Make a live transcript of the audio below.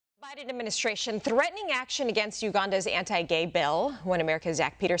Biden administration threatening action against Uganda's anti-gay bill. One America's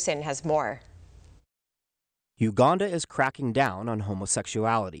Zach Peterson has more. Uganda is cracking down on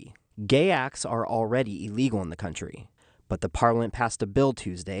homosexuality. Gay acts are already illegal in the country, but the parliament passed a bill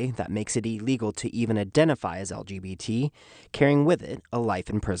Tuesday that makes it illegal to even identify as LGBT, carrying with it a life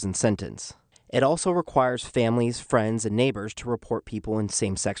in prison sentence. It also requires families, friends, and neighbors to report people in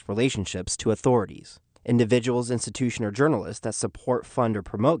same-sex relationships to authorities. Individuals, institutions, or journalists that support, fund, or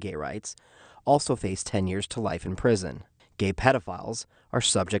promote gay rights also face 10 years to life in prison. Gay pedophiles are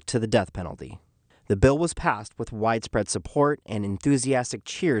subject to the death penalty. The bill was passed with widespread support and enthusiastic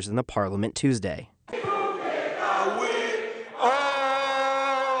cheers in the parliament Tuesday.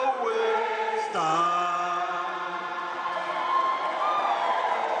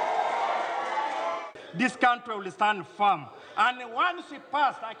 This country will stand firm. And once it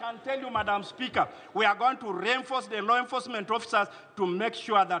passed, I can tell you, Madam Speaker, we are going to reinforce the law enforcement officers to make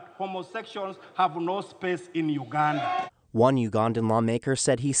sure that homosexuals have no space in Uganda. One Ugandan lawmaker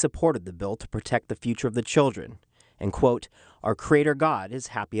said he supported the bill to protect the future of the children, and, quote, "Our Creator God is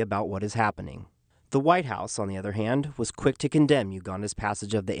happy about what is happening." The White House, on the other hand, was quick to condemn Uganda's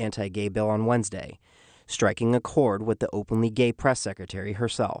passage of the anti-gay bill on Wednesday, striking a chord with the openly gay press secretary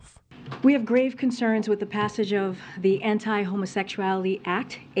herself. We have grave concerns with the passage of the Anti-Homosexuality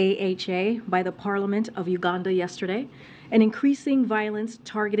Act, AHA, by the Parliament of Uganda yesterday, and increasing violence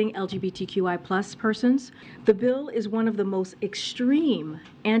targeting LGBTQI+ persons. The bill is one of the most extreme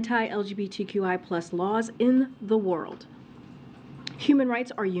anti-LGBTQI+ laws in the world. Human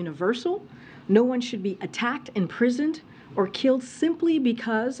rights are universal. No one should be attacked, imprisoned, or killed simply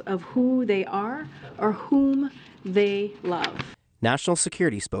because of who they are or whom they love. National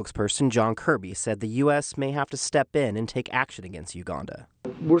Security spokesperson John Kirby said the U.S. may have to step in and take action against Uganda.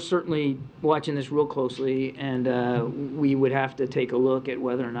 We're certainly watching this real closely, and we would have to take a look at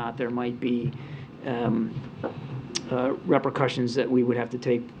whether or not there might be repercussions that we would have to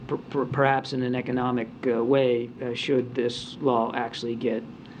take, perhaps in an economic way, should this law actually get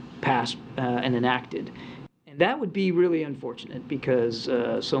passed and enacted. And that would be really unfortunate because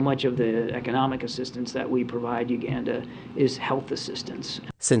so much of the economic assistance that we provide Uganda is health assistance.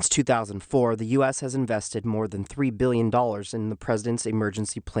 Since 2004, the U.S. has invested more than $3 billion in the President's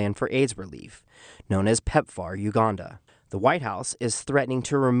Emergency Plan for AIDS Relief, known as PEPFAR Uganda. The White House is threatening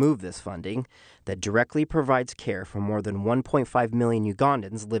to remove this funding that directly provides care for more than 1.5 million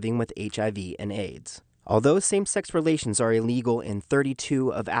Ugandans living with HIV and AIDS. Although same-sex relations are illegal in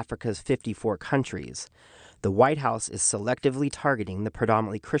 32 of Africa's 54 countries, the White House is selectively targeting the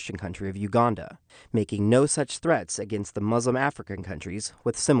predominantly Christian country of Uganda, making no such threats against the Muslim African countries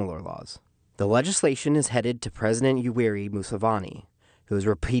with similar laws. The legislation is headed to President Yoweri Museveni, who has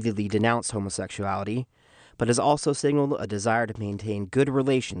repeatedly denounced homosexuality, but has also signaled a desire to maintain good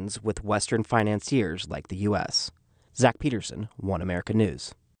relations with Western financiers like the U.S. Zach Peterson, One America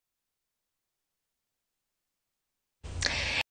News.